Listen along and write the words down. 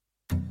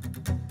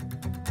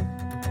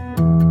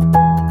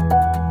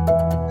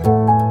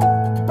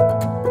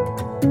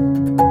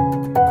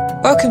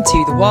Welcome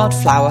to the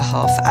Wildflower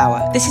Half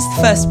Hour. This is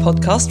the first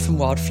podcast from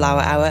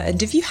Wildflower Hour,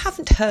 and if you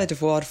haven't heard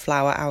of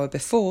Wildflower Hour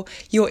before,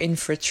 you're in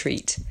for a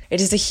treat.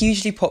 It is a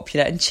hugely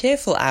popular and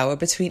cheerful hour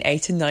between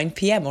 8 and 9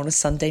 p.m. on a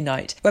Sunday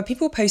night, where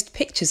people post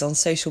pictures on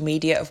social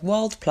media of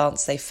wild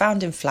plants they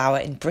found in flower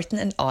in Britain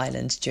and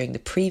Ireland during the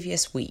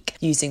previous week,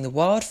 using the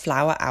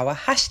Wildflower Hour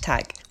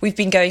hashtag. We've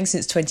been going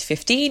since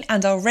 2015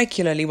 and are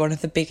regularly one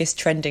of the biggest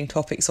trending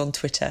topics on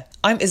Twitter.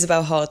 I'm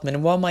Isabel Hardman,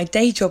 and while my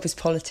day job is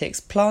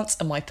politics, plants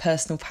are my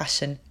personal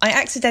passion. I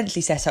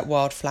accidentally set up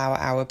Wildflower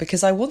Hour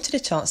because I wanted a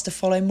chance to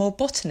follow more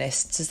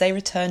botanists as they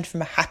returned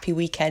from a happy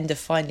weekend of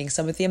finding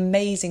some of the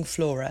amazing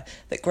flora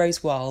that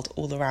grows wild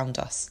all around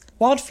us.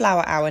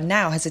 Wildflower Hour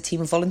now has a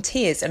team of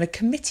volunteers and a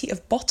committee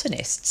of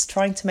botanists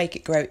trying to make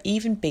it grow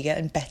even bigger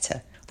and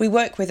better. We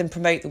work with and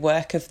promote the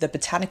work of the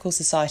Botanical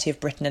Society of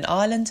Britain and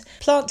Ireland,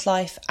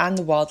 Plantlife and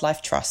the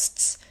Wildlife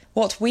Trusts.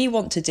 What we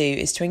want to do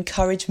is to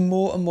encourage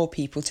more and more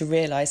people to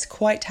realise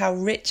quite how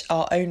rich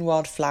our own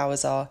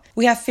wildflowers are.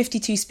 We have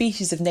 52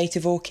 species of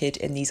native orchid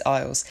in these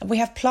isles, and we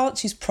have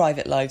plants whose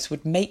private lives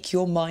would make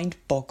your mind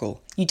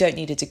boggle. You don't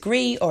need a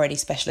degree or any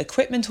special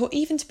equipment or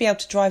even to be able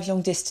to drive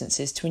long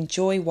distances to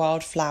enjoy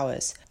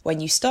wildflowers. When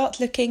you start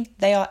looking,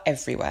 they are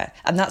everywhere,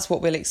 and that's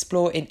what we'll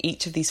explore in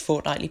each of these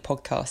fortnightly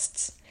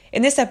podcasts.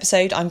 In this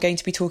episode, I'm going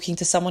to be talking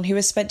to someone who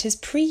has spent his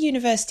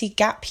pre-university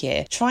gap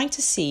year trying to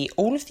see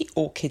all of the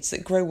orchids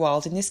that grow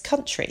wild in this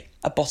country,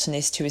 a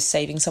botanist who is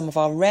saving some of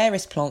our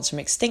rarest plants from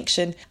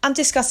extinction, and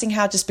discussing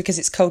how just because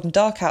it's cold and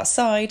dark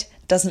outside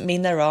doesn't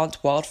mean there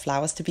aren't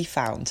wildflowers to be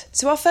found.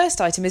 So our first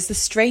item is the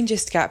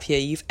strangest gap year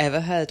you've ever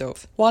heard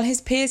of. While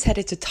his peers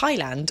headed to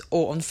Thailand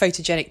or on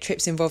photogenic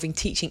trips involving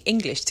teaching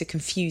English to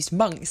confused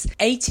monks,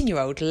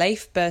 18-year-old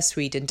Leif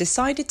Bersweden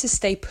decided to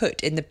stay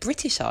put in the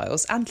British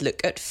Isles and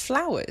look at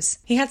flowers.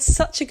 He had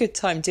such a good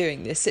time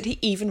doing this that he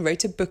even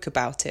wrote a book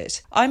about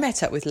it. I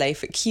met up with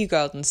Leif at Kew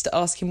Gardens to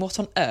ask him what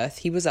on earth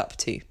he was up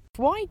to.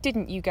 Why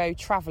didn't you go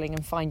travelling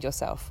and find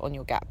yourself on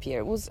your gap year?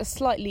 It was a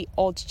slightly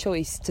odd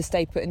choice to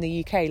stay put in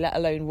the UK, let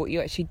alone what you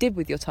actually did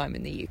with your time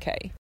in the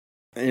UK.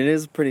 It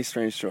is a pretty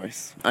strange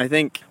choice. I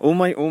think all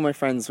my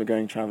friends were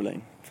going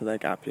travelling for their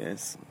gap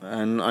years,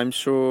 and I'm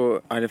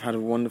sure I'd have had a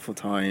wonderful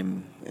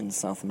time in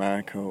South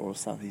America or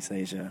Southeast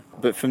Asia.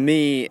 But for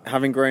me,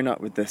 having grown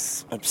up with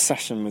this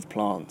obsession with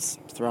plants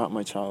throughout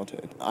my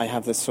childhood, I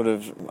have this sort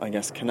of,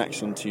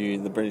 connection to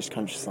the British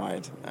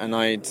countryside, and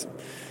I'd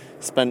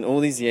spent all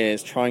these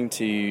years trying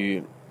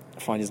to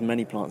find as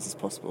many plants as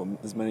possible,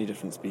 as many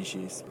different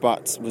species,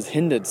 but was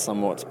hindered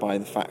somewhat by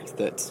the fact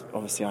that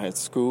obviously I had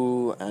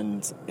school,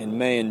 and in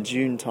May and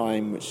June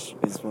time, which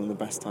is one of the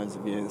best times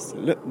of the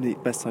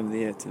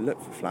year to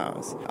look for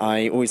flowers,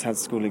 I always had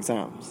school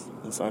exams,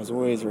 and so I was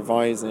always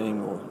revising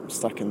or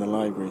stuck in the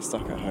library,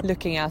 stuck at home.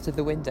 Looking out of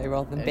the window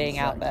rather than being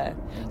out there.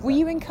 Were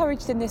you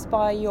encouraged in this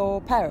by your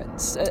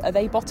parents? Are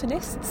they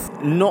botanists?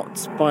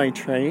 Not by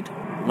trade.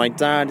 My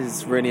dad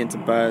is really into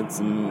birds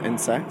and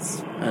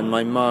insects, and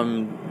my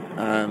mum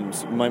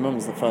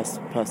was the first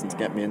person to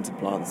get me into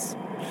plants.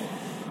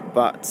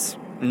 But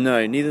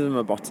no, neither of them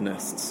are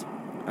botanists.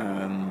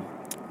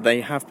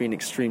 They have been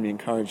extremely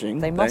encouraging.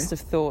 They must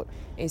have thought,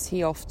 is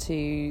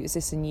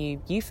this a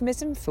new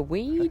euphemism for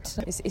weed?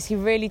 Is he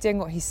really doing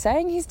what he's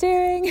saying he's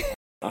doing?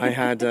 I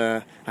had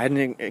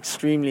an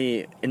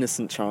extremely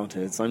innocent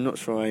childhood, so I'm not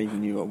sure I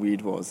even knew what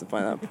weed was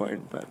by that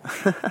point. But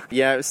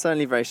yeah, it was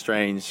certainly very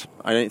strange.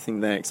 I don't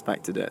think they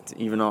expected it,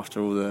 even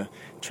after all the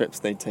trips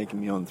they'd taken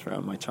me on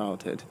throughout my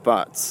childhood.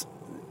 But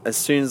as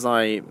soon as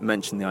I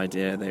mentioned the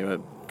idea, they were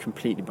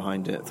completely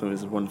behind it, thought it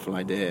was a wonderful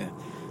idea.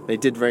 They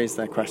did raise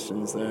their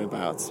questions, though,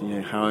 about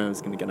how I was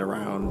going to get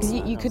around.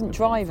 You couldn't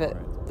drive at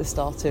the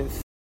start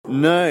of...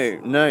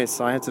 No,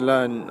 so I had to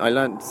learn. I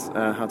learnt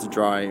how to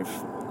drive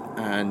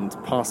and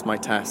passed my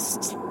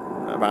test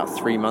about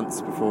 3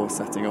 months before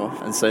setting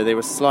off, and so they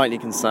were slightly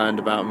concerned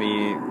about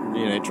me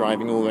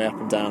driving all the way up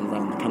and down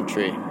around the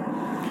country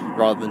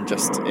rather than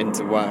just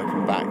into work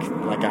and back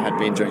like I had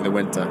been during the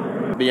winter.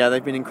 But yeah,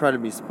 they've been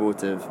incredibly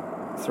supportive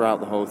throughout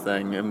the whole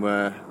thing, and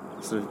were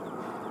sort of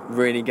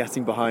really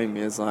getting behind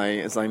me as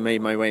I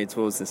made my way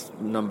towards this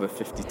number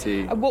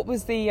 52. And what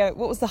was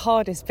the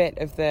hardest bit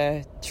of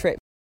the trip?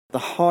 The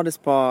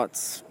hardest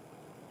part,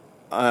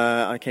 there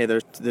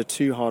are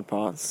two hard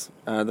parts.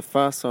 The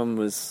first one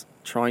was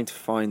trying to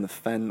find the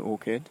fen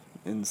orchid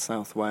in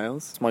South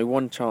Wales. It's my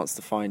one chance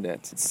to find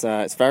it.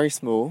 It's very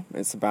small.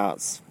 It's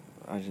about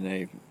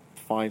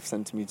 5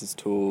 centimetres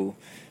tall,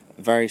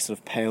 very sort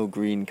of pale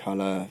green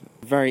colour,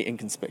 very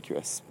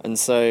inconspicuous. And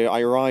so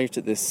I arrived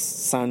at this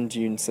sand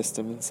dune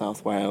system in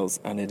South Wales,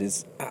 and it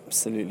is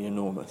absolutely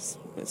enormous.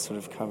 It sort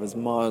of covers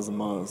miles and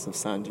miles of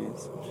sand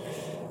dunes.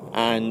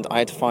 And I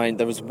had to find,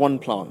 there was one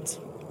plant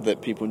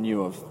that people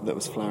knew of that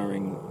was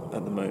flowering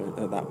at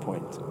that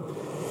point.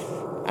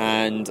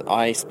 And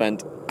I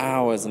spent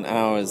hours and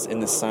hours in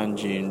the sand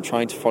dune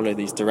trying to follow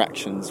these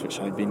directions which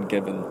I'd been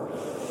given,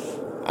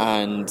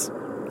 and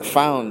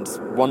found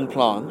one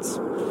plant,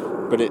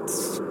 but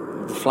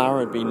the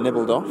flower had been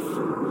nibbled off.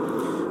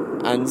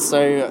 And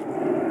so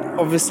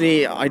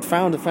obviously I'd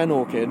found a fen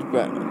orchid,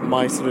 but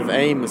my sort of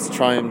aim was to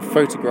try and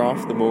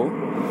photograph them all.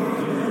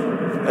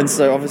 And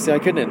so obviously I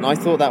couldn't, and I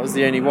thought that was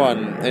the only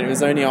one. And it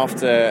was only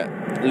after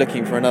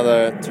looking for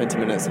another 20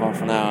 minutes,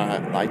 half an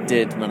hour, I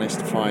did manage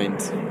to find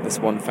this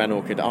one fen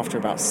orchid after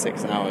about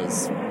 6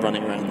 hours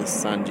running around this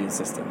sand dune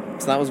system.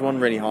 So that was one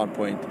really hard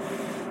point.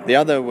 The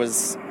other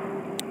was,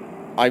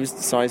 I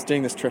was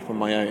doing this trip on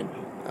my own.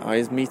 I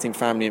was meeting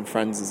family and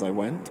friends as I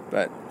went,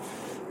 but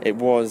it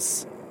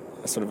was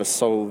a sort of a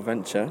sole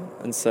venture.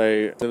 And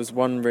so there was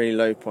one really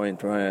low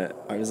point where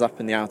I was up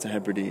in the Outer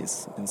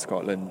Hebrides in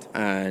Scotland,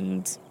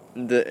 and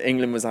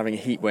England was having a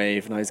heat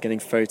wave, and I was getting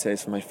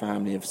photos from my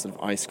family of sort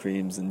of ice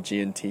creams and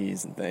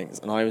G&Ts and things,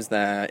 and I was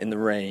there in the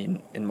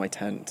rain in my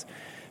tent,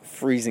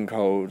 freezing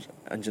cold,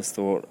 and just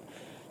thought,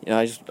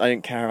 I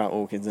don't care about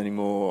orchids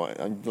anymore.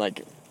 I'm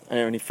like, I don't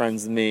have any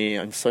friends with me,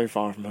 I'm so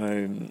far from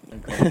home.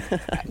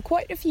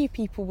 Quite a few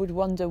people would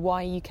wonder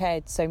why you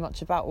cared so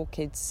much about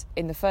orchids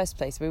in the first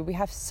place. I mean, we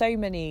have so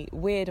many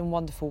weird and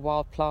wonderful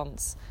wild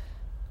plants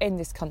in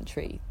this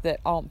country that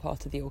aren't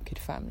part of the orchid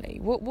family.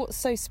 What's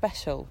so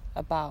special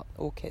about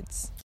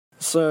orchids?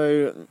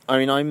 So, I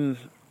mean, I'm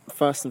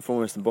first and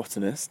foremost a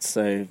botanist,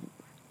 so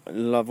I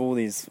love all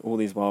these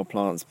wild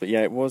plants, but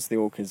yeah, it was the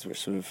orchids which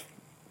sort of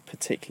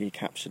particularly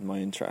captured my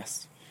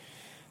interest.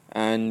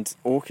 And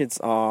orchids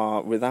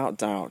are, without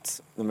doubt,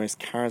 the most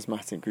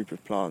charismatic group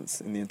of plants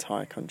in the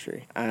entire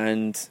country.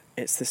 And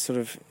it's this sort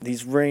of,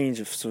 these range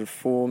of sort of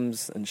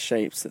forms and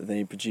shapes that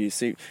they produce.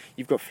 So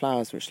you've got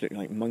flowers which look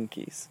like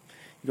monkeys.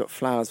 You've got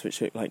flowers which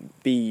look like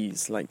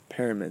bees, like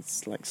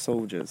pyramids, like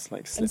soldiers,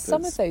 like slippers.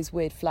 And some of those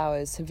weird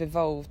flowers have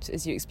evolved,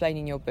 as you explain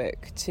in your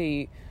book,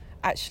 to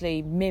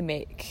actually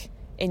mimic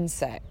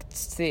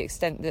insects, to the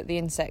extent that the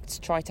insects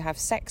try to have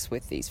sex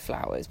with these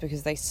flowers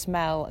because they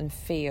smell and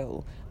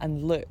feel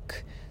and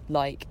look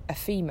like a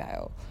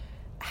female.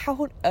 How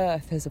on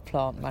earth has a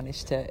plant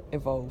managed to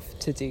evolve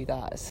to do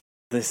that?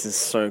 This is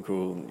so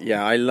cool.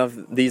 Yeah, I love,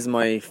 these are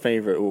my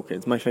favourite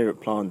orchids. My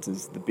favourite plant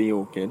is the bee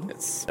orchid.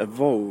 It's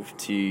evolved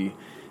to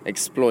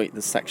exploit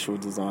the sexual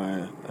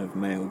desire of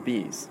male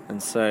bees.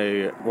 And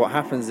so what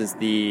happens is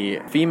the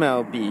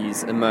female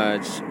bees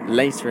emerge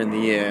later in the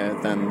year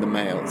than the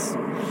males.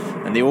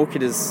 And the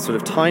orchid has sort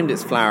of timed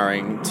its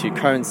flowering to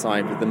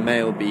coincide with the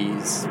male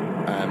bees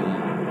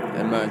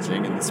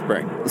emerging in the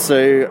spring.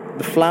 So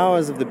the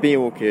flowers of the bee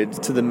orchid,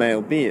 to the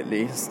male bee at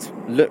least,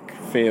 look,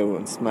 feel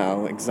and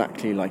smell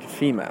exactly like a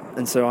female.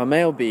 And so our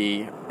male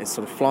bee is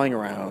sort of flying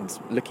around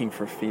looking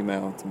for a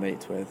female to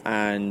mate with,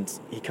 and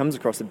he comes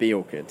across a bee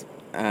orchid,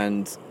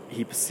 and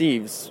he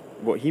perceives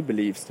what he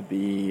believes to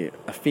be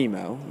a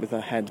female with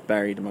her head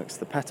buried amongst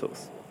the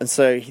petals. And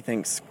so he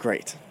thinks,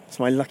 great, it's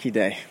my lucky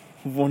day.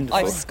 Wonderful.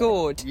 I've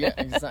scored. Yeah,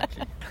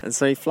 exactly. And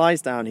so he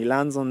flies down, he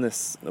lands on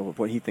this,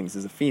 what he thinks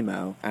is a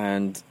female,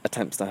 and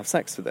attempts to have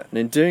sex with it. And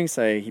in doing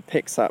so, he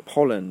picks up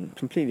pollen,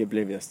 completely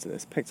oblivious to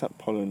this, picks up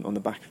pollen on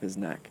the back of his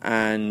neck.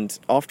 And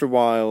after a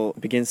while,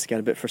 begins to get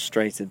a bit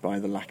frustrated by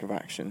the lack of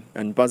action,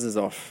 and buzzes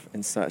off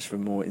in search of a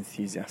more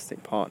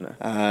enthusiastic partner.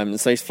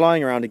 So he's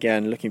flying around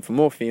again, looking for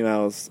more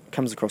females,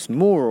 comes across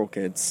more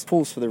orchids,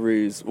 falls for the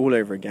ruse all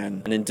over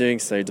again, and in doing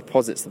so,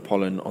 deposits the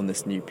pollen on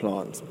this new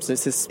plant. So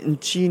it's this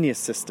ingenious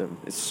system.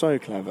 It's so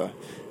clever,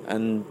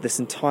 and this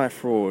entire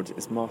fraud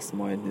is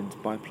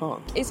masterminded by a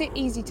plant. Is it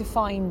easy to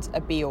find a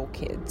bee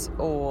orchid,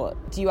 or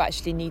do you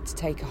actually need to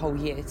take a whole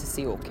year to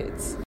see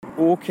orchids?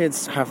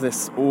 Orchids have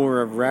this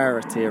aura of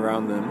rarity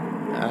around them,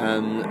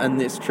 and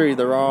it's true,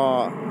 there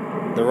are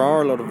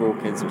a lot of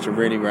orchids which are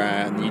really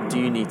rare, and you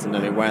do need to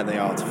know where they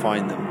are to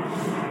find them.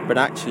 But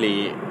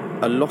actually,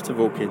 a lot of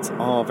orchids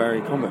are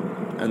very common,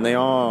 and they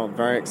are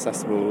very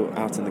accessible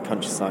out in the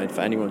countryside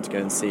for anyone to go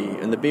and see.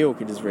 And the bee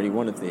orchid is really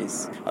one of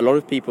these. A lot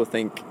of people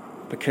think,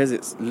 because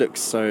it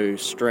looks so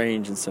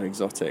strange and so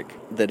exotic,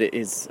 that it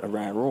is a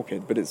rare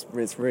orchid, but it's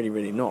really,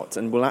 really not,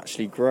 and will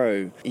actually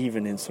grow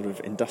even in sort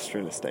of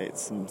industrial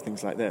estates and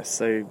things like this.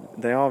 So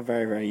they are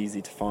very, very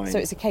easy to find. So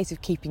it's a case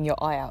of keeping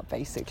your eye out,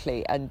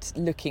 basically, and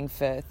looking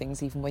for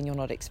things even when you're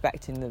not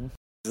expecting them.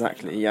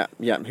 Exactly, yeah.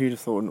 Who'd have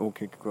thought an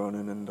orchid could grow on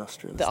an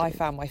industrial estate? I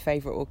found my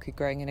favourite orchid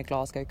growing in a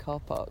Glasgow car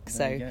park,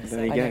 so I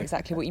know go.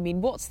 exactly what you mean.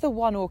 What's the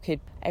one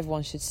orchid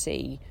everyone should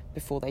see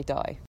before they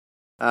die?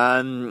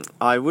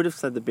 I would have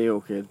said the bee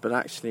orchid, but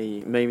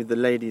actually maybe the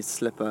lady's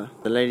slipper.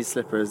 The lady's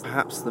slipper is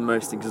perhaps the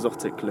most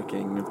exotic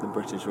looking of the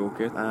British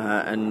orchid,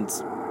 and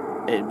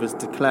it was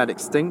declared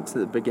extinct at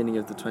the beginning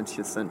of the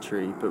 20th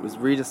century, but was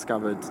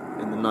rediscovered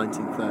in the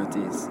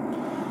 1930s.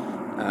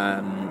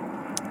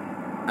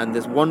 And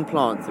there's one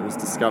plant that was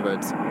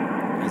discovered,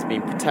 has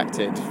been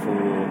protected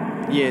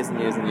for years and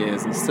years and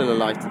years, and still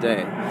alive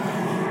today.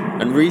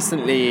 And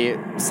recently,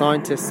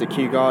 scientists at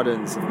Kew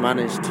Gardens have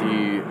managed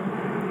to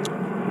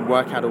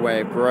work out a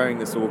way of growing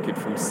this orchid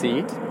from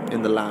seed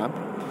in the lab.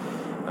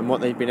 And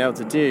what they've been able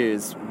to do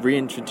is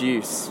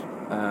reintroduce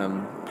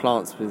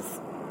plants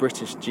with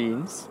British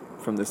genes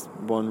from this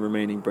one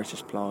remaining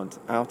British plant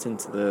out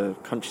into the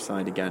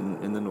countryside again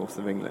in the north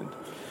of England.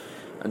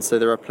 And so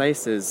there are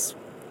places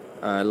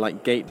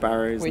like Gate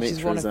Barrows Which Nature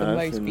is one of the Reserve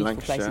most in beautiful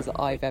Lancashire. places that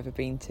I've ever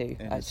been to,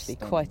 actually.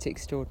 Quite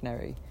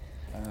extraordinary.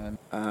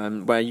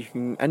 Where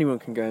anyone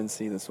can go and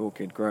see this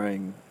orchid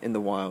growing in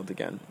the wild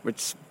again,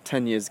 which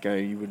 10 years ago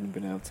you wouldn't have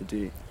been able to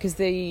do. Because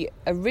the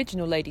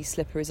original Lady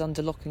Slipper is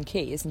under lock and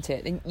key, isn't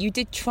it? And you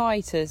did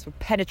try to sort of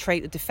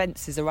penetrate the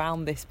defences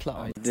around this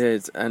plant. I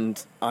did,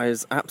 and I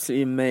was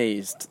absolutely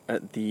amazed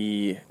at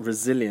the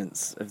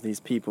resilience of these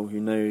people who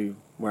know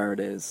where it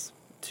is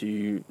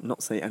to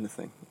not say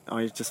anything.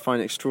 I just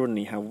find it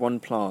extraordinary how one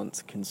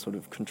plant can sort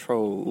of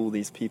control all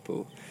these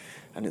people,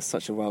 and it's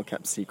such a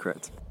well-kept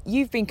secret.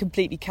 You've been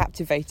completely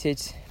captivated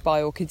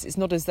by orchids. It's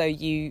not as though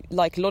you,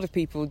 like a lot of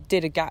people,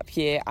 did a gap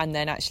year and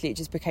then actually it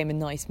just became a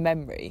nice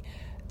memory.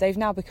 They've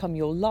now become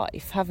your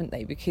life, haven't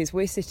they? Because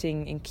we're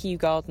sitting in Kew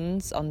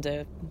Gardens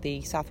under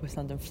the South West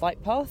London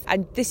flight path,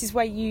 and this is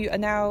where you are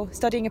now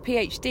studying a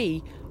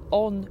PhD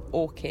on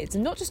orchids,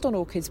 and not just on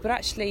orchids but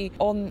actually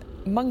on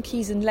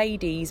monkeys and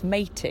ladies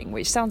mating,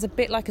 which sounds a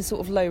bit like a sort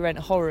of low-rent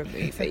horror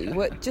movie.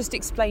 Just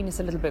explain us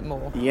a little bit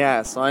more.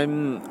 Yes,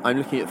 I'm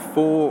looking at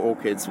 4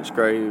 orchids which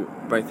grow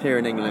both here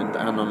in England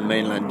and on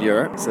mainland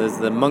Europe. So there's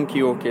the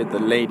monkey orchid, the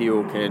lady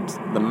orchid,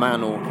 the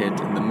man orchid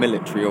and the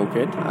military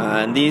orchid,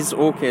 and these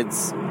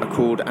orchids are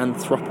called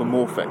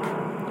anthropomorphic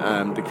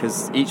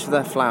because each of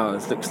their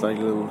flowers looks like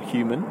a little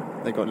human.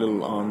 They've got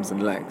little arms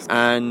and legs,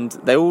 and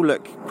they all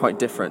look quite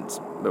different.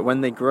 But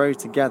when they grow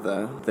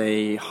together,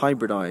 they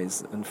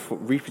hybridize and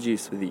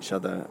reproduce with each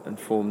other and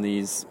form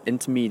these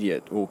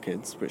intermediate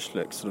orchids, which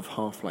look sort of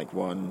half like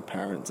one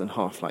parent and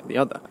half like the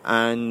other.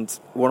 And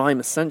what I'm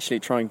essentially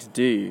trying to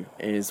do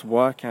is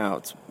work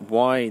out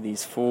why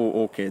these 4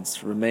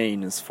 orchids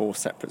remain as 4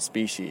 separate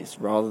species,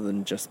 rather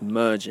than just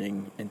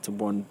merging into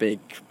one big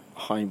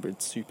hybrid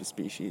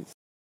superspecies.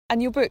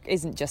 And your book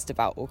isn't just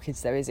about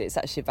orchids, though, is it? It's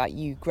actually about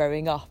you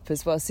growing up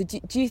as well. So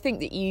do you think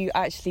that you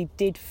actually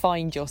did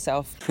find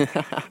yourself?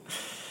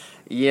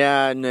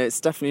 Yeah, no,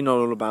 it's definitely not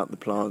all about the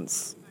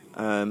plants.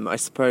 I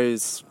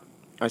suppose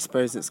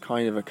it's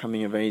kind of a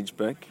coming-of-age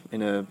book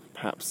in a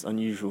perhaps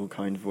unusual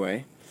kind of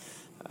way.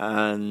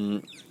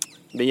 But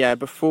yeah,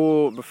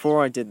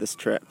 before I did this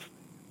trip,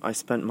 I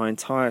spent my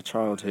entire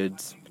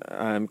childhood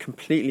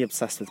completely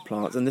obsessed with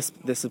plants, and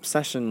this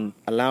obsession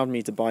allowed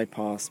me to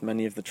bypass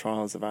many of the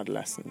trials of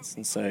adolescence.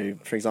 And so,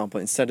 for example,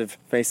 instead of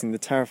facing the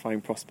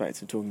terrifying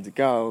prospect of talking to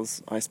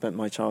girls, I spent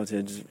my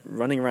childhood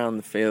running around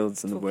the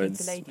fields and the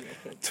woods,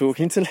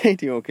 talking to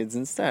lady orchids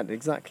instead.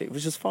 Exactly,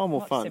 which was far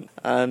more fun.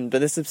 But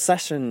this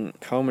obsession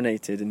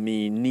culminated in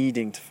me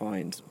needing to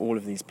find all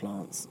of these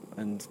plants,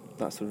 and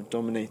that sort of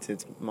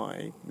dominated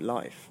my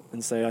life.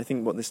 And so I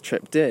think what this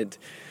trip did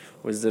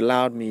was it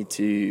allowed me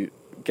to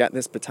get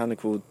this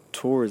botanical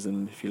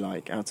tourism, if you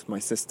like, out of my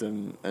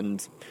system,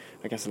 and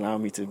I guess allow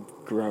me to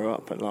grow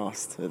up at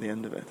last at the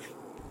end of it.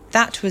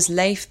 That was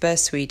Leif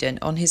Bersweden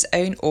on his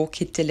own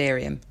orchid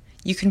delirium.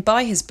 You can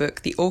buy his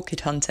book, The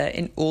Orchid Hunter,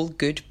 in all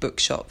good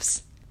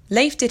bookshops.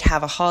 Leif did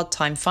have a hard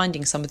time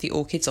finding some of the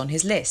orchids on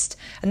his list,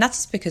 and that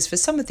is because for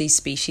some of these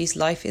species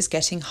life is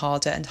getting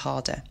harder and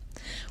harder.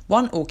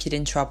 One orchid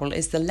in trouble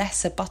is the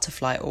lesser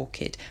butterfly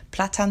orchid,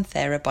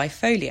 Platanthera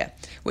bifolia,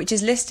 which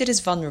is listed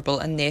as vulnerable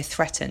and near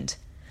threatened.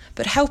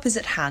 But help is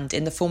at hand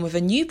in the form of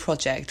a new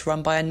project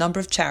run by a number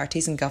of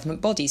charities and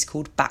government bodies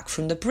called Back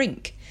from the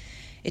Brink.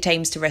 It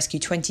aims to rescue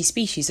 20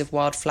 species of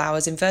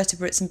wildflowers,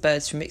 invertebrates and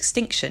birds from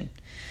extinction.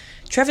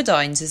 Trevor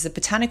Dines is the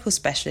botanical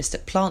specialist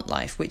at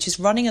Plantlife, which is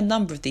running a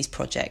number of these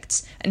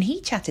projects, and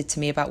he chatted to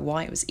me about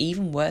why it was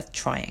even worth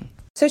trying.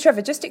 So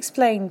Trevor, just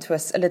explain to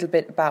us a little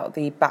bit about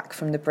the Back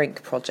from the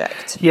Brink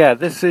project. Yeah,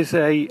 this is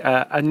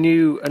a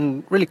new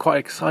and really quite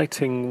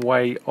exciting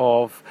way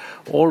of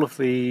all of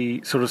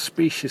the sort of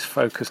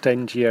species-focused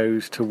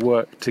NGOs to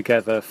work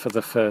together for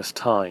the first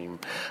time.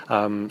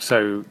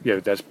 So, you know,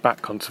 there's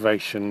Bat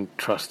Conservation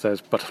Trust,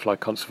 there's Butterfly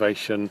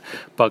Conservation,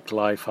 Bug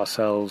Life,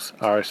 ourselves,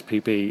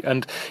 RSPB,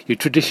 and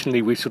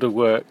traditionally we sort of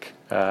work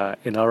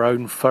in our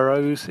own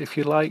furrows, if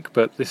you like,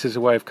 but this is a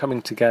way of coming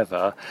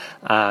together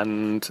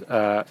and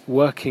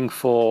working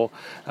for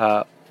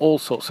all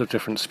sorts of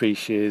different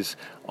species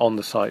on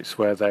the sites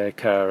where they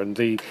occur. And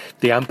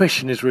the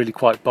ambition is really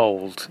quite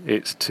bold.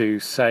 It's to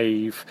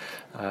save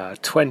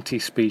 20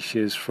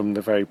 species from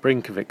the very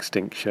brink of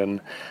extinction,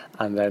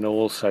 and then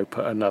also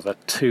put another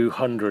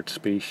 200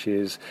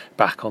 species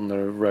back on the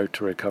road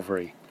to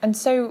recovery. And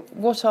so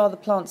what are the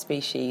plant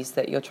species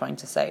that you're trying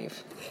to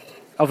save?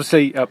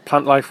 Obviously, at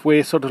Plantlife,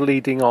 we're sort of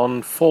leading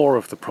on 4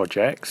 of the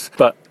projects,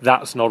 but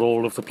that's not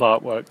all of the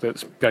plant work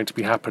that's going to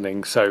be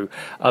happening. So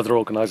other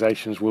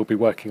organisations will be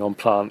working on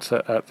plants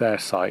at their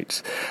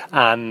sites.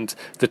 And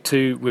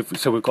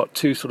we've got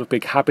 2 sort of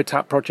big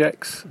habitat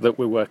projects that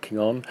we're working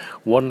on.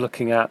 One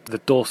looking at the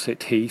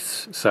Dorset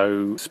heaths,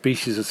 so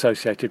species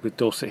associated with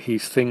Dorset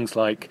heaths, things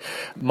like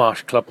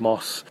marsh club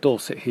moss,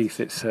 Dorset heath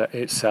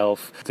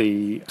itself,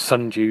 the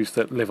sundews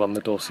that live on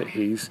the Dorset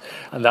heaths.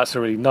 And that's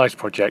a really nice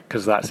project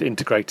because that's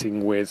integrating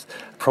with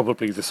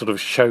probably the sort of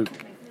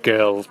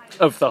girl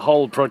of the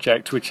whole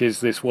project, which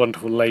is this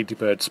wonderful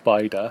ladybird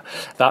spider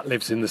that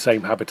lives in the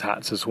same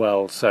habitats as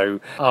well. So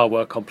our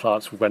work on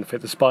plants will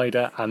benefit the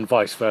spider and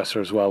vice versa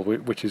as well,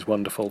 which is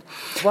wonderful.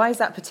 Why is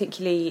that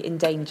particularly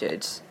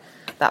endangered,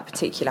 that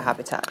particular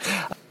habitat?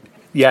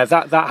 Yeah,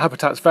 that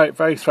habitat's very,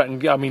 very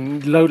threatened. I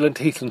mean, lowland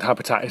heathland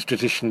habitat is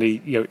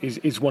traditionally,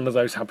 is one of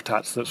those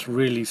habitats that's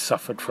really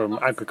suffered from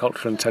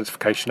agricultural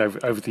intensification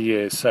over the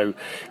years. So,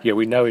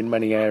 we know in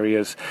many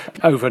areas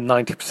over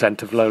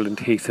 90% of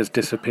lowland heath has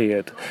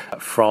disappeared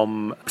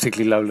from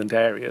particularly lowland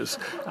areas,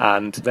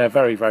 and they're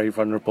very, very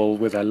vulnerable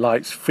with their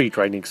light, free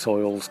draining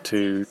soils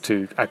to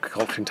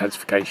agricultural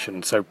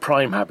intensification. So,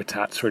 prime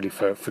habitats really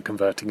for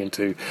converting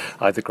into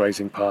either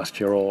grazing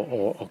pasture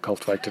or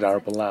cultivated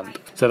arable land.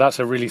 So that's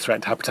a really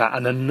threatened habitat.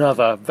 And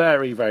another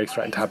very, very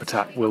threatened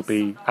habitat will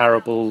be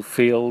arable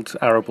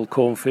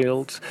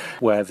cornfields,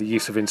 where the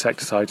use of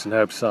insecticides and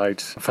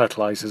herbicides,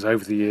 fertilizers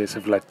over the years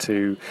have led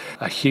to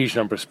a huge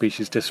number of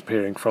species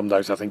disappearing from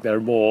those. I think there are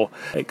more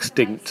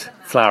extinct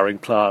flowering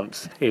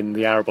plants in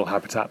the arable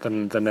habitat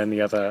than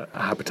any other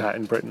habitat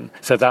in Britain.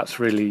 So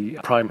that's really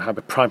prime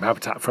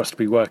habitat for us to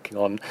be working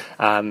on,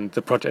 and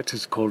the project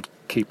is called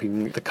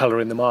Keeping the Colour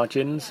in the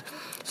Margins.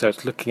 So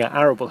it's looking at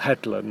arable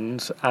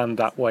headlands, and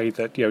that way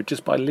that,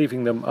 just by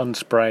leaving them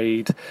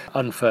unsprayed,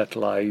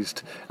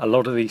 unfertilised, a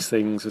lot of these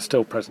things are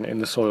still present in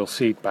the soil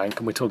seed bank,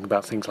 and we're talking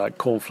about things like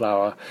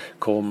cornflower,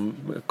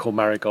 corn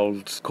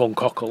marigolds, corn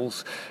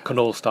cockles, can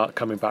all start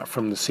coming back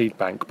from the seed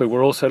bank. But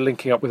we're also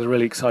linking up with a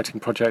really exciting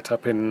project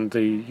up in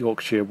the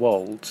Yorkshire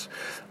Wolds,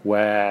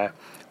 where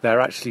they're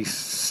actually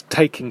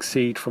taking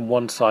seed from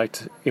one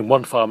site in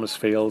one farmer's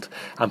field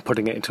and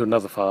putting it into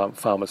another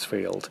farmer's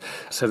field.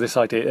 So this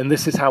idea, and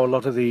this is how a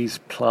lot of these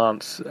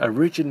plants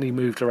originally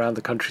moved around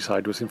the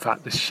countryside, was in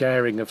fact the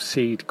sharing of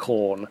seed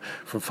corn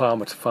from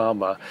farmer to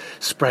farmer,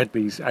 spread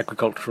these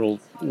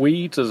agricultural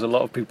weeds, as a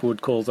lot of people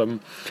would call them,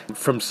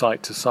 from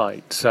site to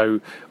site.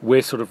 So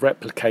we're sort of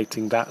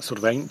replicating that sort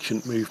of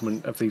ancient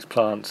movement of these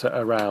plants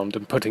around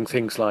and putting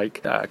things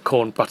like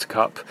corn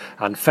buttercup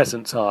and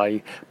pheasant's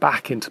eye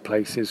back into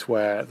places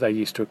where they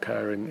used to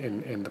occur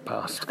in the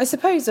past. I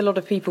suppose a lot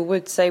of people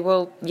would say,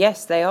 well,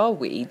 yes, they are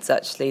weeds,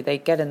 actually. They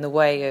get in the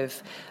way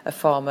of a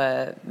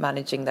farmer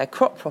managing their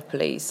crop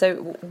properly.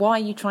 So why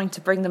are you trying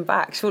to bring them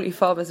back? Surely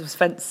farmers have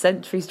spent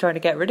centuries trying to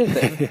get rid of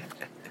them.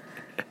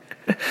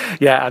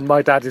 Yeah, and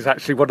my dad is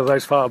actually one of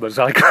those farmers.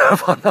 I grew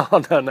up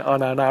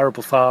on an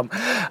arable farm,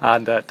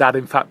 and Dad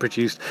in fact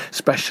produced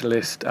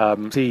specialist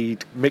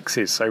seed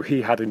mixes. So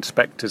he had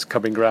inspectors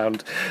coming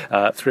around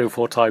 3 or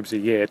 4 times a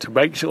year to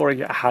make sure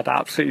he had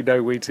absolutely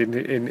no weeds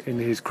in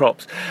his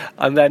crops.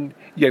 And then,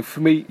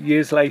 for me,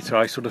 years later,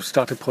 I sort of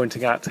started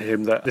pointing out to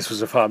him that this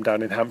was a farm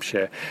down in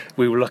Hampshire.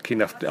 We were lucky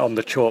enough on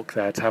the chalk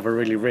there to have a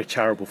really rich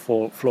arable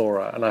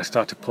flora, and I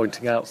started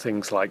pointing out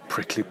things like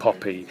prickly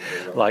poppy,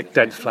 like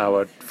dense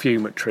flowered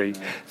fumitory,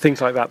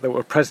 things like that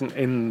were present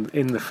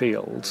in the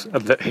fields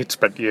and that he'd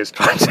spent years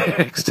trying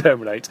to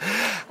exterminate.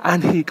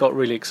 And he got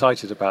really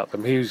excited about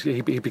them.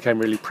 He became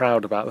really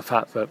proud about the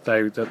fact that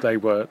they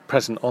were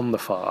present on the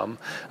farm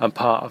and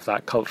part of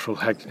that cultural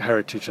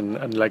heritage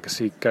and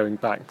legacy going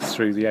back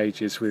through the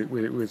ages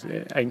with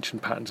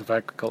ancient patterns of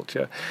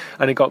agriculture.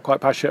 And he got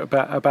quite passionate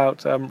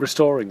about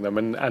restoring them.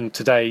 And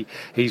today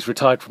he's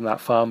retired from that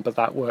farm, but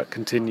that work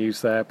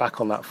continues there, back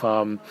on that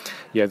farm.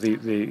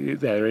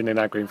 They're in an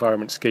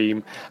agri-environment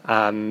scheme,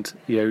 and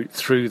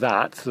through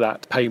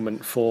that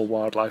payment for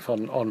wildlife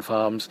on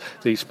farms,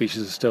 these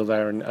species are still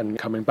there and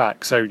coming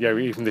back. So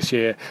even this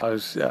year I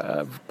was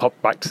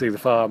popped back to see the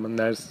farm, and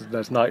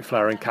there's night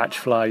flower and catch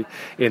fly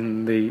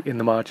in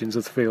the margins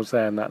of the fields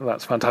there, and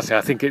that's fantastic.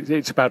 I think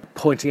it's about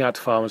pointing out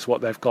to farmers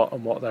what they've got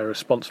and what they're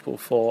responsible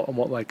for and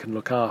what they can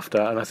look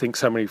after, and I think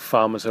so many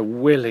farmers are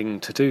willing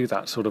to do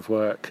that sort of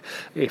work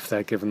if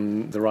they're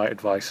given the right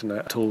advice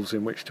and tools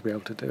in which to be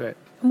able to do it.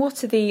 And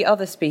what are the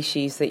other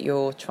species that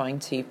you're trying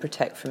to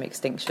protect from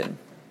extinction?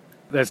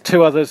 There's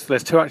 2 others.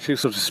 There's 2 actually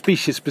sort of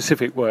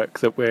species-specific work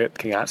that we're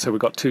looking at. So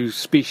we've got 2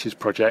 species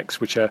projects,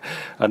 which are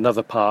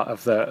another part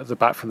of the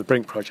Back from the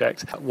Brink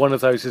project. One of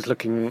those is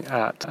looking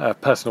at a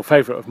personal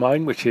favourite of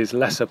mine, which is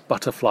lesser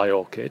butterfly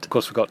orchid. Of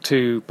course, we've got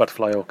 2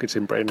 butterfly orchids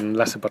in Britain,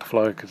 lesser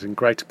butterfly orchids and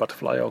greater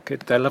butterfly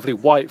orchid. They're lovely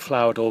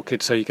white-flowered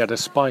orchids, so you get a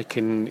spike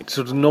in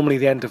sort of normally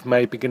the end of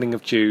May, beginning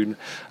of June,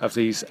 of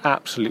these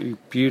absolutely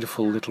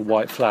beautiful little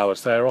white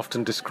flowers. They're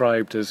often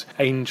described as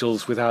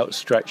angels with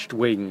outstretched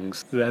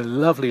wings. They're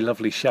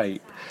lovely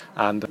shape,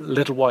 and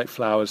little white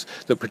flowers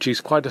that produce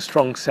quite a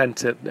strong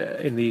scent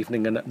in the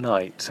evening and at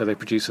night. So they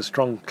produce a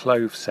strong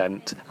clove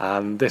scent,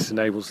 and this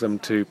enables them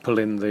to pull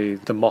in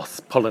the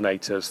moth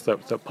pollinators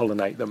that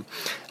pollinate them.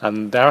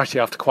 And they're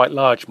actually after quite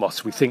large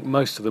moths. We think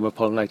most of them are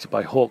pollinated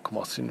by hawk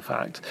moths, in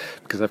fact,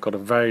 because they've got a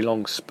very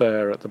long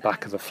spur at the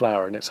back of the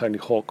flower, and it's only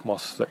hawk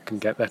moths that can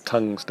get their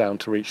tongues down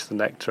to reach the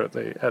nectar at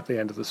the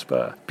end of the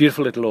spur.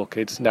 Beautiful little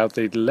orchids. Now,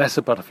 the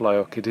lesser butterfly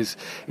orchid is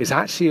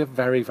actually a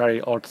very, very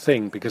odd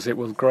thing, because it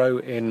will grow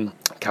in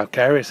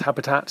calcareous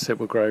habitats, it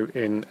will grow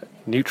in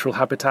neutral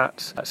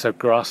habitats, so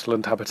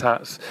grassland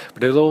habitats,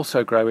 but it'll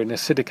also grow in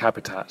acidic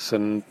habitats,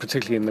 and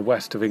particularly in the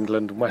west of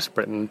England and West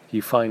Britain,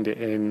 you find it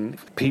in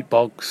peat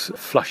bogs,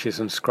 flushes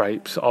and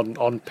scrapes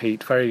on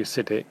peat, very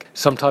acidic.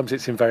 Sometimes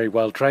it's in very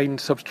well-drained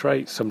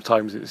substrates,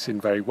 sometimes it's in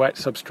very wet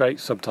substrates,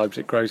 sometimes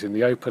it grows in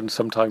the open,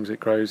 sometimes it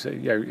grows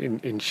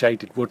in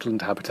shaded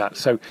woodland habitats.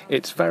 So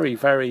it's very,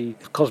 very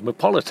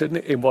cosmopolitan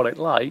in what it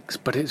likes,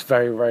 but it's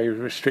very, very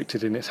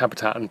restricted in its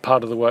habitat. And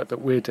part of the work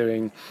that we're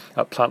doing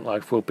at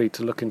Plantlife will be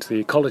to look into the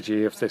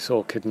ecology of this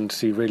orchid and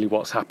see really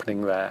what's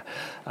happening there,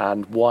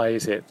 and why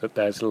is it that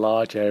there's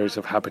large areas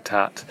of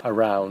habitat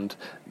around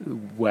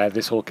where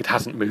this orchid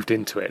hasn't moved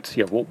into it.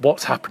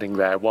 What's happening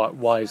there?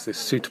 Why is this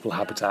suitable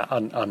habitat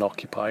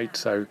unoccupied?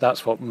 So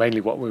that's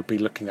mainly what we'll be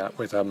looking at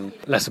with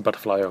lesser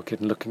butterfly orchid,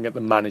 and looking at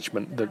the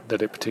management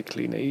that it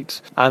particularly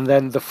needs. And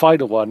then the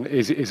final one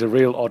is a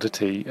real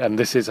oddity, and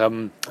this is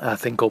a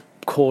thing called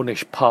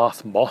Cornish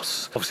path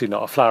moss. Obviously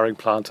not a flowering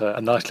plant, a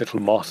nice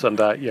little moss, and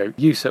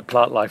use at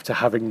Plantlife to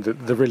having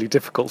the really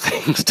difficult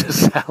things to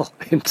sell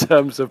in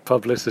terms of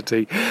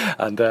publicity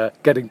and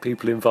getting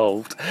people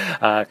involved.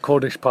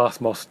 Cornish path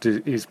moss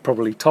is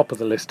probably top of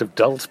the list of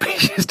dull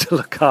species to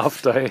look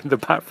after in the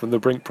back from the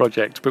Brink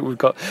project,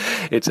 but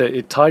it's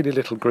a tiny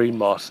little green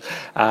moss,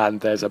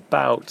 and there's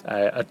about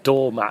a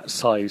doormat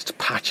sized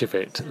patch of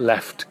it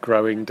left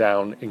growing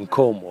down in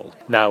Cornwall.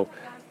 Now,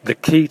 the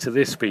key to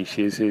this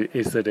species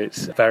is that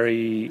it's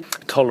very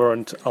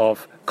tolerant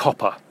of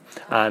copper,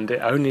 and it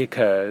only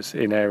occurs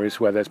in areas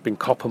where there's been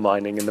copper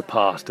mining in the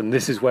past, and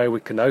this is where we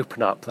can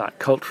open up that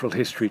cultural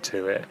history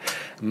to it,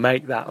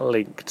 make that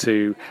link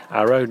to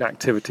our own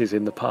activities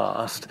in the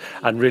past,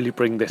 and really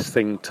bring this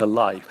thing to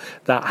life.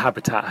 That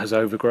habitat has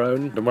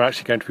overgrown, and we're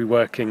actually going to be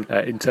working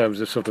in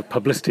terms of sort of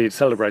publicity and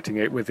celebrating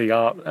it with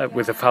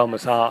the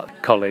Falmouth Art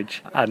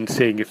College, and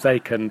seeing if they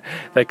can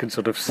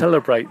sort of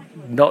celebrate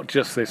not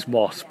just this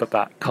moss but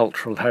that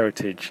cultural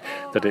heritage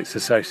that it's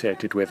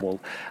associated with,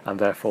 and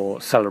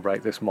therefore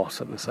celebrate this moss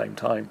at the same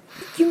time.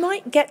 You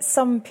might get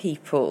some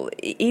people,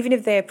 even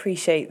if they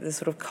appreciate the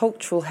sort of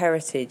cultural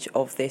heritage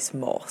of this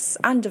moss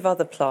and of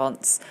other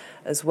plants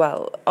as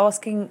well,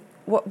 asking,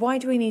 why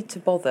do we need to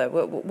bother?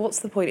 What's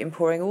the point in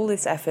pouring all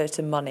this effort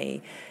and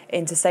money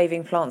into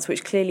saving plants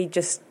which clearly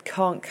just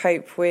can't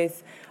cope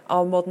with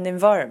our modern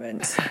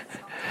environment?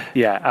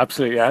 Yeah,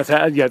 absolutely.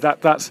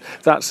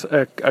 That's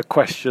a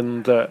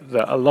question that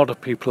a lot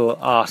of people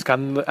ask,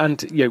 and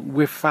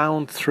we've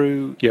found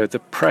through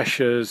the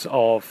pressures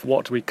of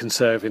what do we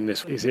conserve in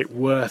this? Is it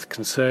worth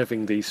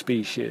conserving these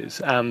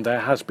species? And there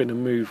has been a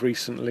move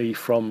recently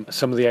from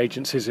some of the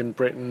agencies in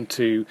Britain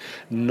to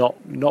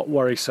not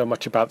worry so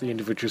much about the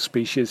individual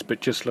species, but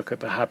just look at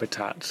the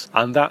habitats.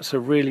 And that's a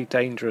really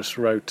dangerous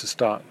road to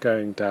start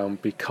going down,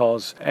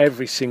 because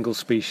every single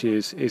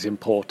species is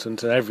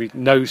important, and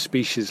no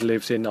species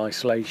lives in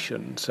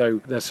isolation.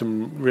 So there's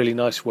some really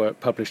nice work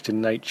published in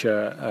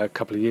Nature a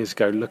couple of years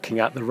ago looking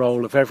at the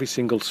role of every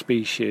single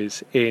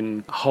species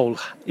in whole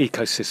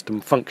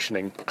ecosystem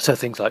functioning. So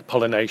things like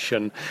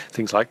pollination,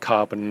 things like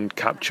carbon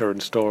capture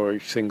and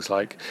storage, things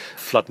like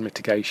flood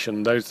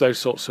mitigation, those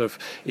sorts of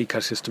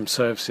ecosystem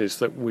services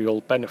that we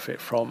all benefit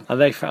from. And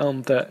they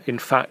found that in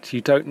fact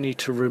you don't need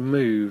to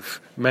remove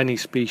many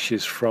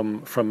species from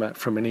an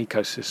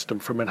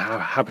ecosystem, from a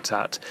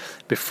habitat,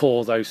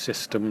 before those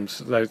systems,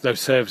 those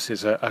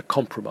services are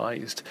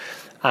compromised.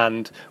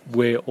 And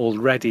we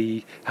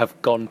already have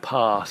gone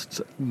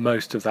past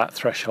most of that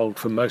threshold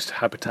for most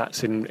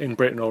habitats in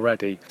Britain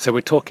already. So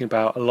we're talking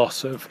about a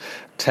loss of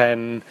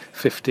 10,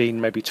 15,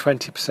 maybe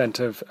 20%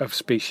 of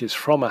species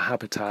from a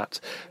habitat,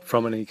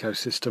 from an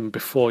ecosystem,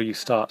 before you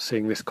start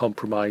seeing this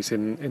compromise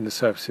in the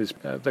services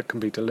that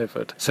can be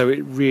delivered. So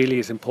it really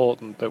is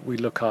important that we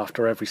look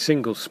after every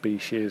single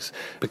species,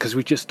 because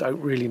we just don't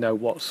really know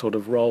what sort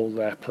of role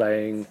they're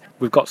playing.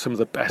 We've got some of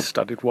the best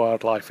studied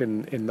wildlife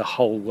in the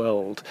whole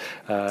world,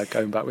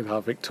 going back to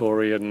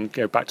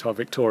our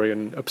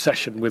Victorian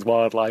obsession with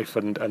wildlife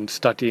and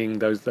studying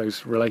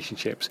those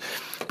relationships.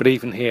 But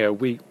even here,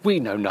 we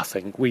know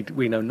nothing.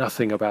 We know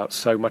nothing about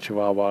so much of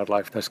our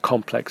wildlife. There's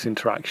complex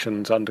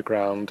interactions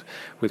underground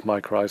with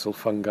mycorrhizal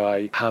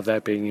fungi, how they're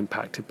being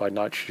impacted by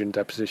nitrogen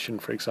deposition,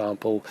 for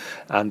example,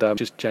 and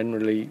just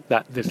generally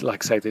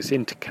this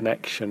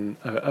interconnection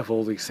of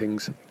all these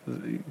things.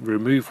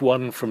 Remove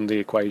one from the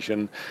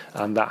equation,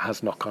 and that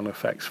has knock-on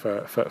effects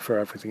for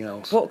everything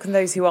else. What can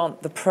those who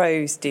aren't the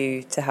pros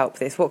do to help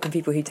this? What can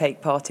people who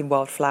take part in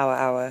Wildflower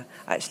Hour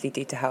actually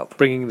do to help?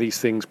 Bringing these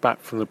things back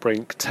from the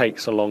brink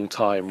takes a long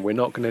time. We're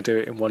not going to do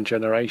it in one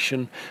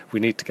generation. We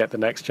need to get the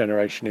next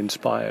generation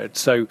inspired.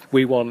 So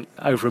we want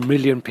over 1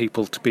 million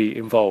people to be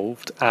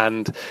involved,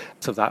 and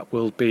so that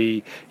will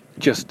be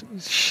just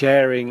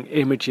sharing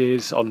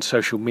images on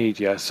social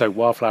media. So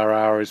Wildflower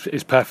Hour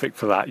is perfect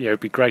for that. It'd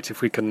be great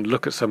if we can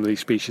look at some of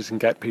these species and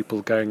get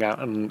people going out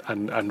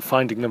and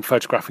finding them,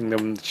 photographing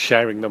them,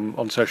 sharing them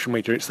on social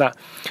media. It's that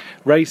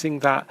raising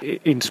that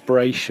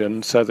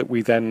inspiration so that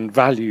we then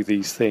value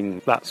these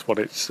things. That's what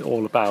it's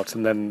all about.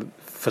 And then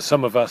for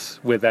some of us,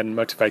 we're then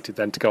motivated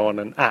then to go on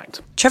and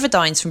act. Trevor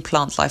Dines from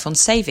Plantlife on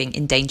saving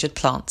endangered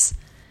plants.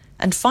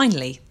 And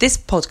finally, this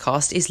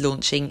podcast is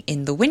launching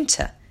in the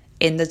winter,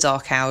 in the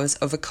dark hours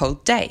of a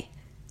cold day.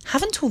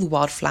 Haven't all the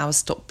wildflowers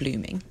stopped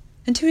blooming?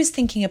 And who is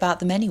thinking about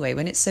them anyway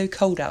when it's so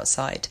cold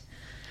outside?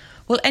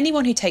 Well,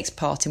 anyone who takes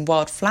part in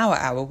Wildflower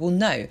Hour will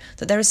know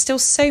that there is still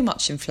so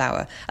much in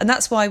flower, and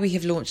that's why we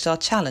have launched our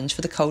challenge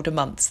for the colder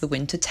months, the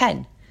Winter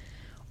 10.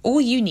 All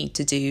you need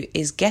to do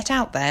is get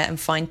out there and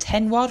find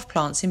 10 wild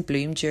plants in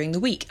bloom during the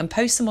week and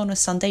post them on a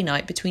Sunday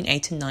night between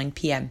 8 and 9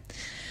 p.m.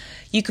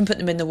 You can put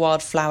them in the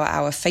Wildflower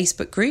Hour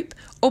Facebook group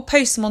or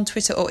post them on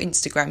Twitter or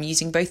Instagram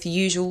using both the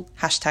usual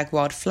hashtag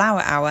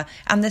Wildflower Hour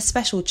and the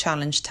special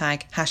challenge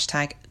tag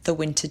hashtag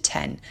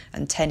TheWinter10,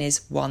 and 10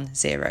 is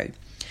 10.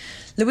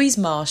 Louise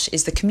Marsh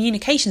is the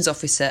Communications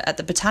Officer at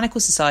the Botanical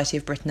Society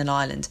of Britain and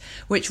Ireland,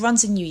 which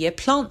runs a New Year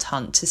plant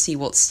hunt to see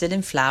what's still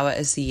in flower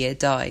as the year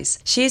dies.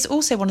 She is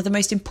also one of the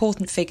most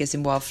important figures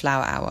in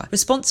Wildflower Hour,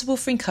 responsible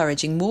for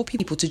encouraging more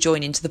people to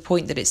join in to the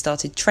point that it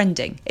started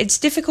trending. It's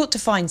difficult to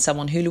find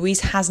someone who Louise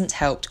hasn't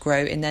helped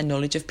grow in their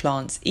knowledge of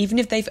plants, even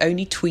if they've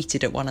only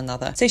tweeted at one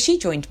another. So she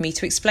joined me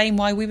to explain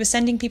why we were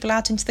sending people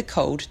out into the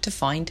cold to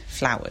find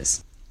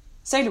flowers.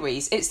 So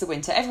Louise, it's the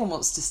winter, everyone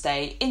wants to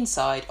stay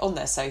inside on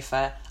their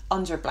sofa,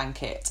 under a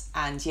blanket,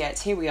 and yet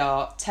here we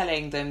are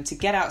telling them to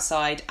get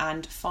outside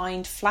and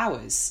find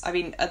flowers. I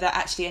mean, are there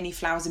actually any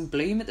flowers in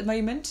bloom at the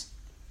moment?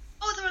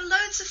 Oh, there are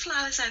loads of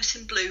flowers out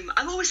in bloom.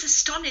 I'm always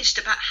astonished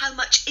about how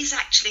much is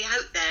actually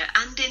out there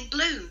and in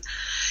bloom.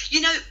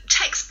 You know,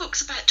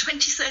 textbooks about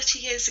 20, 30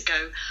 years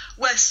ago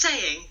were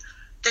saying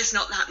there's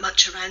not that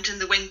much around in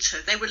the winter.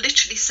 They were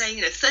literally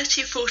saying,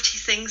 30 or 40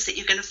 things that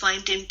you're going to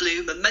find in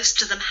bloom, and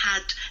most of them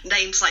had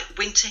names like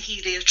winter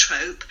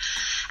heliotrope.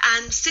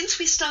 And since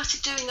we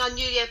started doing our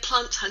New Year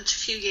plant hunt a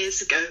few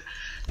years ago,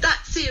 that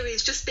theory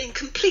has just been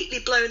completely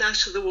blown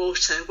out of the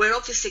water. We're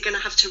obviously going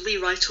to have to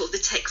rewrite all the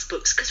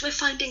textbooks because we're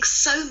finding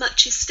so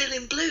much is still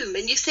in bloom.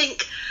 And you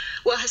think,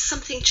 well, has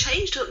something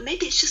changed? Or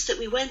maybe it's just that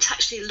we weren't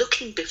actually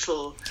looking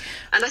before.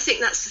 And I think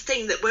that's the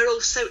thing, that we're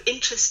all so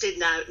interested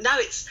now. Now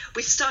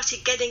we've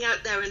started getting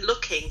out there and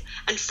looking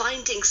and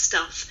finding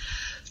stuff.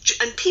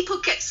 And people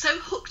get so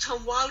hooked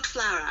on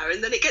Wildflower Hour,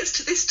 and then it gets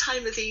to this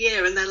time of the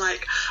year and they're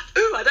like,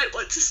 oh, I don't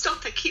want to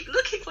stop. I keep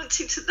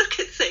wanting to look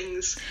at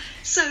things.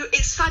 So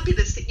it's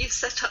fabulous that you've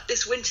set up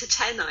this Winter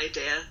 10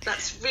 idea.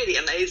 That's really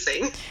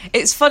amazing.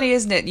 It's funny,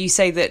 isn't it? You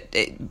say that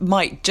it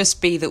might just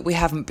be that we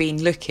haven't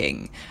been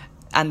looking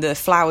and the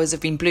flowers have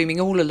been blooming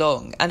all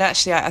along. And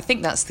actually, I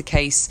think that's the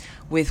case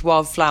with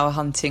wildflower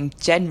hunting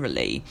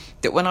generally,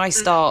 that when I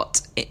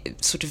start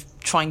sort of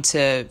trying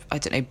to,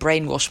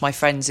 brainwash my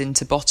friends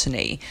into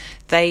botany,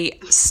 they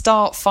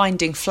start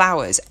finding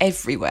flowers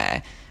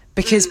everywhere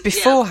because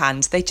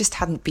beforehand they just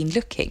hadn't been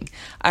looking.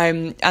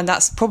 And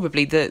that's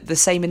probably the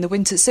same in the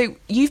winter. So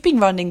you've been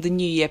running the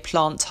New Year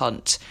plant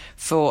hunt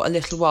for a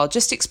little while.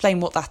 Just explain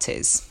what that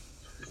is.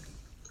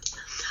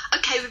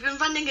 Okay, we've been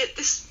running it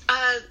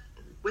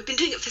we've been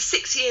doing it for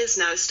 6 years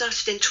now. It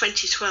started in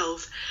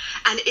 2012,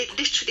 and it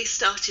literally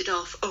started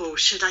off,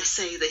 should I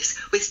say this,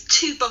 with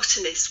two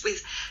botanists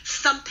with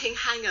thumping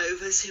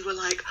hangovers who were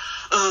like,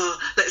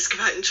 let's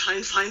go out and try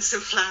and find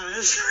some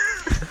flowers.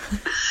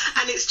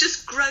 And it's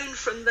just grown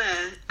from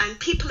there, and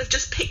people have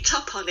just picked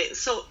up on it and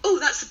thought,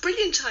 that's a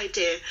brilliant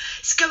idea.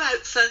 Let's go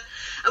out for,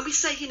 and we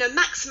say,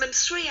 maximum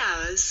 3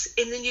 hours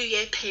in the New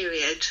Year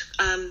period.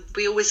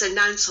 We always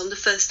announce on the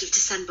 1st of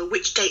December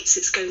which dates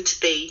it's going to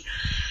be.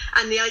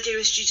 And the idea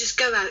is you just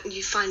go out and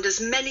you find as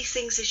many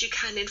things as you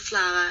can in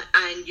flower,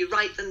 and you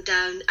write them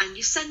down and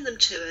you send them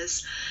to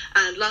us.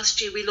 And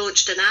last year we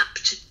launched an app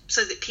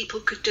so that people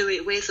could do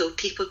it with, or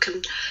people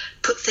can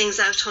put things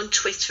out on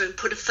Twitter and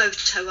put a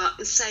photo up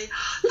and say,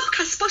 look,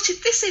 I spotted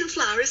this in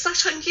flower, is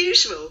that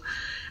unusual?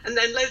 And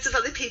then loads of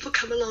other people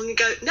come along and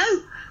go,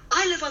 no,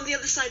 I live on the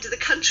other side of the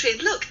country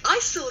and look, I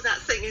saw that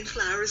thing in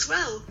flower as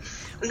well.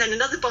 And then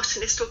another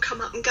botanist will come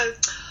up and go,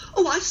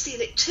 I've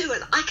seen it too,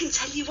 and I can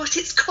tell you what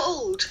it's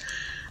called.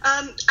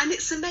 And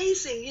it's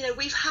amazing.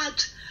 We've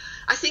had,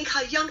 I think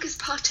our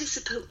youngest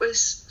participant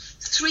was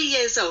 3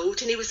 years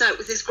old, and he was out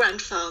with his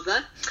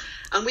grandfather.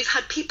 And we've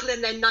had people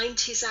in their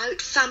 90s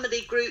out,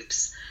 family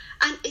groups,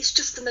 and it's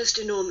just the most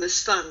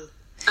enormous fun.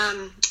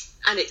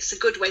 And it's a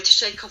good way to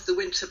shake off the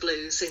winter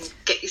blues and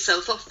get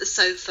yourself off the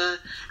sofa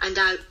and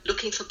out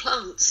looking for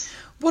plants.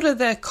 What are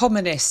the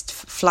commonest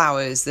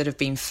flowers that have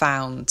been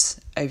found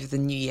over the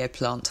New Year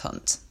plant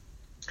hunt?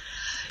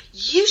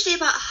 Usually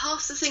about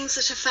half the things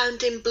that are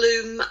found in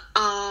bloom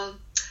are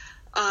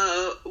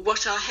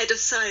what our head of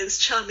science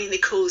charmingly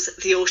calls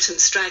the autumn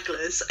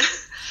stragglers.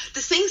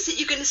 The things that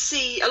you're going to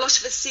see, a lot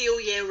of us see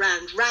all year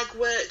round: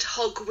 ragwort,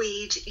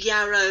 hogweed,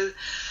 yarrow.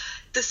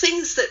 The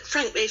things that,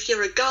 frankly, if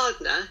you're a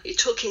gardener, you're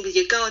talking with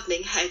your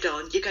gardening head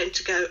on, you're going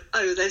to go,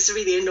 those are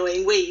really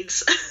annoying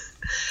weeds.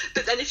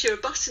 But then if you're a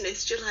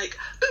botanist, you're like,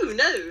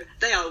 no,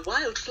 they are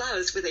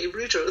wildflowers with a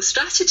ruderal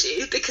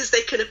strategy because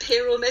they can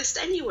appear almost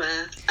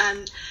anywhere.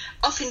 And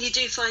often you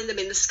do find them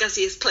in the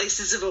scuzziest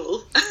places of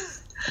all.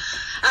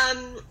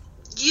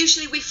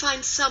 Usually we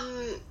find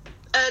some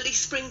early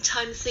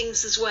springtime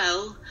things as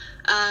well.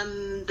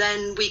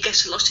 Then we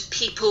get a lot of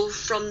people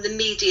from the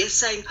media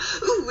saying,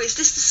 "Ooh, is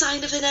this the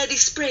sign of an early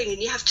spring?"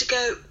 And you have to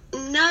go,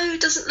 "No,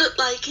 it doesn't look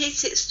like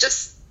it. It's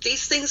just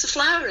these things are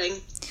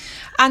flowering."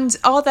 And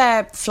are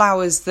there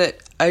flowers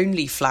that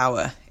only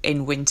flower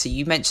in winter?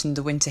 You mentioned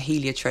the winter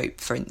heliotrope,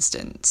 for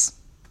instance.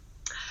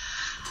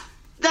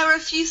 There are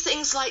a few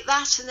things like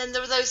that, and then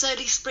there are those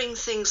early spring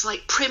things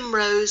like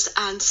primrose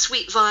and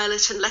sweet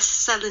violet and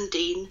lesser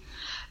celandine.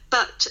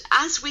 But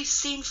as we've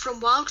seen from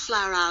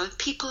Wildflower Hour,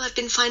 people have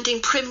been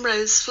finding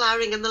primrose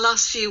flowering in the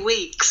last few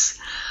weeks.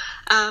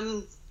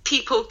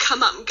 People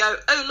come up and go,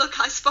 "Oh, look,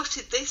 I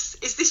spotted this.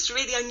 Is this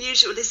really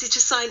unusual? Is it a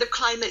sign of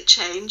climate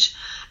change?"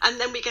 And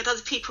then we get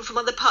other people from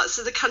other parts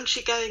of the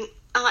country going,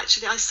 "Oh,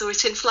 actually, I saw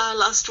it in flower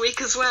last week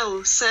as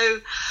well."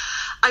 So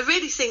I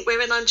really think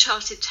we're in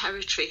uncharted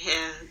territory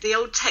here. The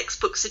old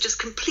textbooks are just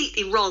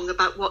completely wrong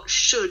about what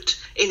should,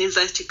 in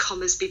inverted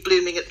commas, be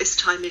blooming at this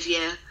time of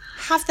year.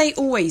 Have they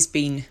always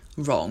been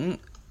wrong,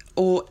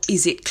 or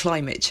is it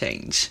climate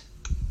change?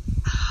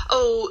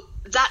 Oh,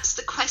 that's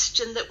the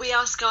question that we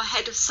ask our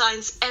head of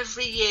science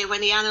every year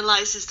when he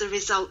analyses the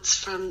results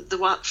from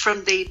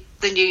the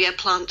New Year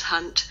plant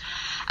hunt.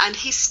 And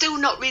he's still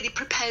not really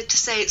prepared to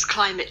say it's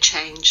climate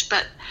change.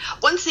 But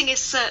one thing is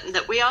certain,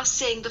 that we are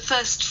seeing the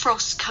first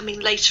frost coming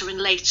later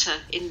and later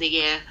in the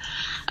year.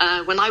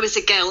 When I was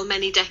a girl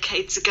many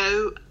decades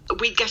ago,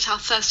 we'd get our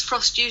first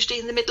frost usually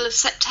in the middle of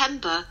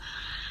September.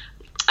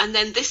 And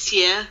then this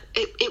year,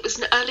 it was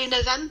early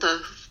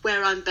November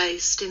where I'm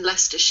based in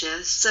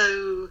Leicestershire.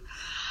 So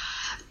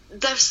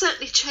there are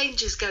certainly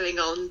changes going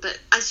on. But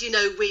as you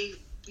know,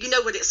 you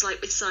know what it's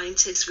like with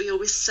scientists. We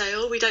always say,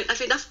 "Oh, we don't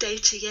have enough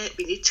data yet.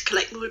 We need to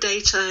collect more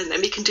data and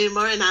then we can do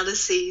more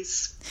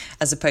analyses."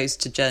 As opposed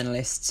to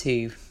journalists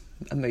who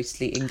are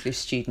mostly English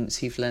students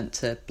who've learnt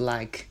to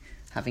blag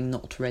having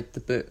not read the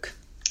book.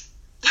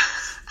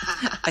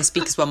 I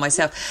speak as one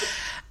myself.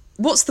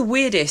 What's the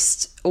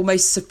weirdest or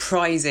most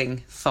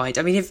surprising find?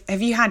 I mean,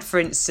 have you had, for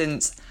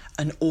instance,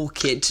 an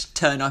orchid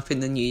turn up in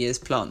the New Year's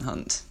plant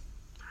hunt?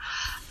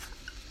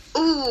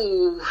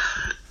 Ooh,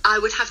 I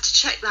would have to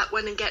check that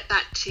one and get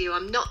back to you.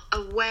 I'm not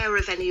aware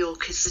of any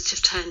orchids that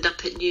have turned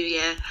up at New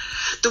Year.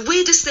 The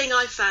weirdest thing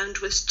I found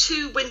was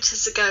 2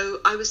 winters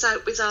ago, I was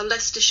out with our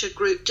Leicestershire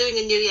group doing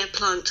a New Year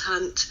plant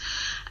hunt,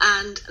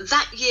 and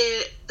that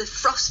year the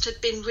frost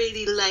had been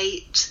really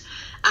late,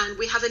 and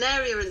we have an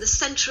area in the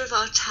centre of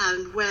our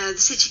town where the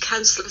city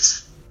council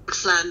has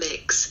flower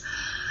mix,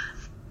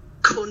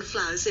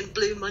 cornflowers in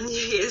bloom on New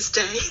Year's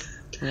Day.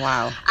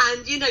 Wow.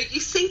 And, you know, you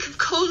think of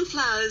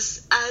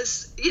cornflowers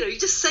as, you know, you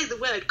just say the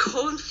word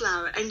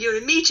cornflower and you're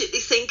immediately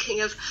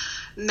thinking of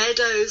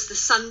meadows, the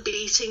sun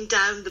beating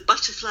down, the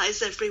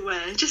butterflies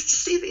everywhere. And just to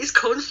see these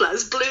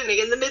cornflowers blooming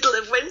in the middle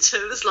of winter,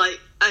 it was like,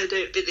 I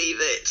don't believe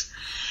it.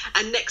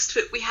 And next to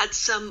it, we had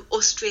some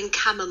Austrian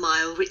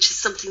chamomile, which is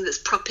something that's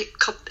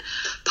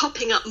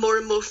popping up more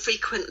and more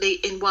frequently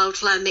in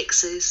wildflower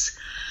mixes.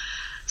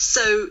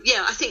 So,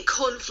 yeah, I think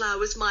cornflower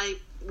was my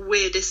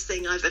weirdest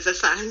thing I've ever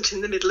found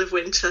in the middle of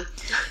winter.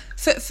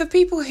 For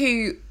people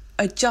who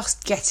are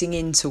just getting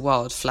into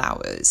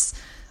wildflowers,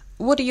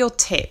 what are your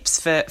tips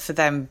for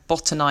them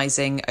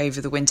botanising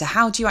over the winter?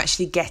 How do you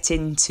actually get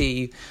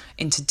into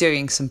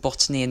doing some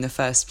botany in the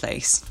first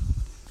place?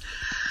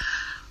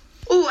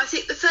 Oh, I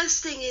think the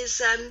first thing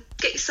is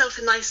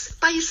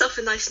buy yourself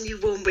a nice new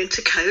warm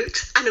winter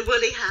coat and a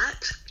woolly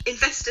hat.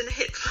 Invest in a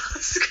hip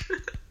flask.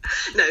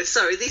 No,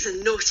 sorry, these are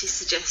naughty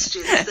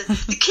suggestions.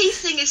 The key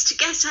thing is to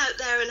get out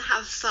there and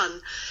have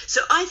fun.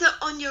 So either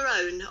on your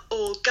own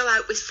or go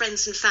out with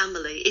friends and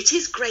family. It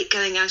is great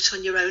going out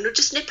on your own, or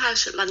just nip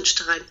out at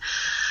lunchtime.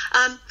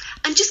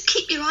 And just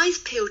keep your eyes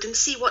peeled and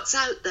see what's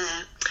out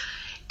there.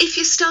 If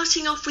you're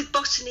starting off with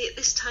botany at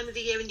this time of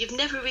the year and you've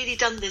never really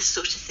done this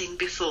sort of thing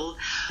before,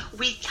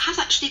 we have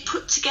actually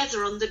put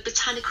together on the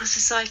Botanical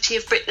Society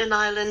of Britain and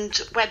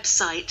Ireland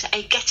website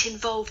a Get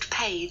Involved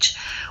page,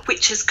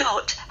 which has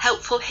got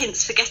helpful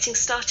hints for getting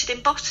started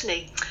in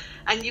botany.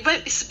 And you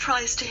won't be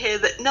surprised to hear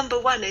that number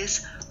 1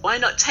 is, why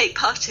not take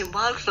part in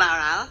Wildflower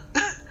Hour?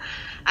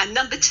 And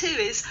number 2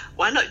 is,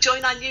 why not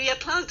join our New Year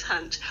plant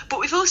hunt? But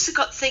we've also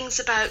got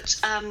things about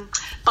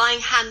buying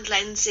hand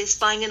lenses,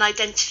 buying an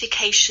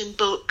identification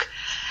book,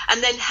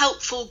 and then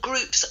helpful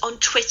groups on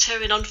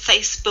Twitter and on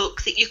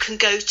Facebook that you can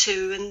go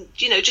to and,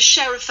 you know, just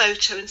share a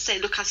photo and say,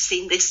 look, I've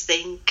seen this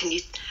thing. Can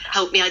you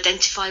help me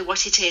identify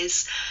what it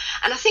is?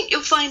 And I think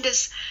you'll find,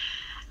 as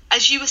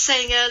you were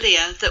saying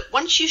earlier, that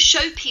once you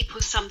show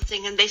people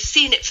something and they've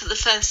seen it for the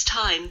first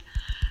time,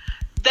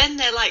 then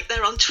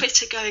they're on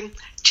Twitter going,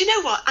 do you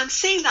know what? I'm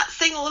seeing that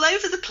thing all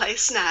over the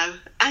place now.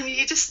 And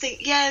you just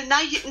think, yeah,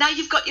 now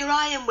you've got your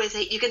eye in with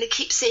it. You're going to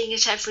keep seeing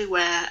it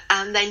everywhere.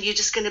 And then you're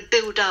just going to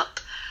build up.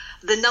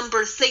 The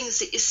number of things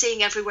that you're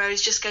seeing everywhere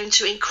is just going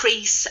to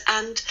increase.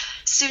 And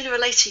sooner or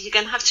later, you're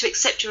going to have to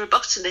accept you're a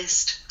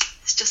botanist.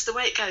 It's just the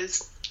way it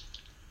goes.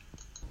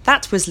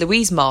 That was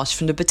Louise Marsh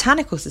from the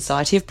Botanical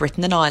Society of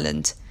Britain and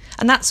Ireland.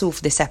 And that's all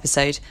for this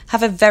episode.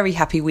 Have a very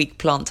happy week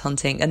plant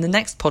hunting, and the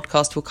next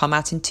podcast will come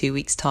out in 2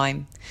 weeks'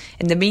 time.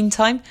 In the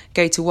meantime,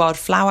 go to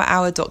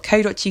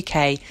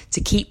wildflowerhour.co.uk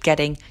to keep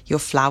getting your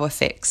flower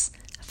fix.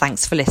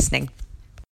 Thanks for listening.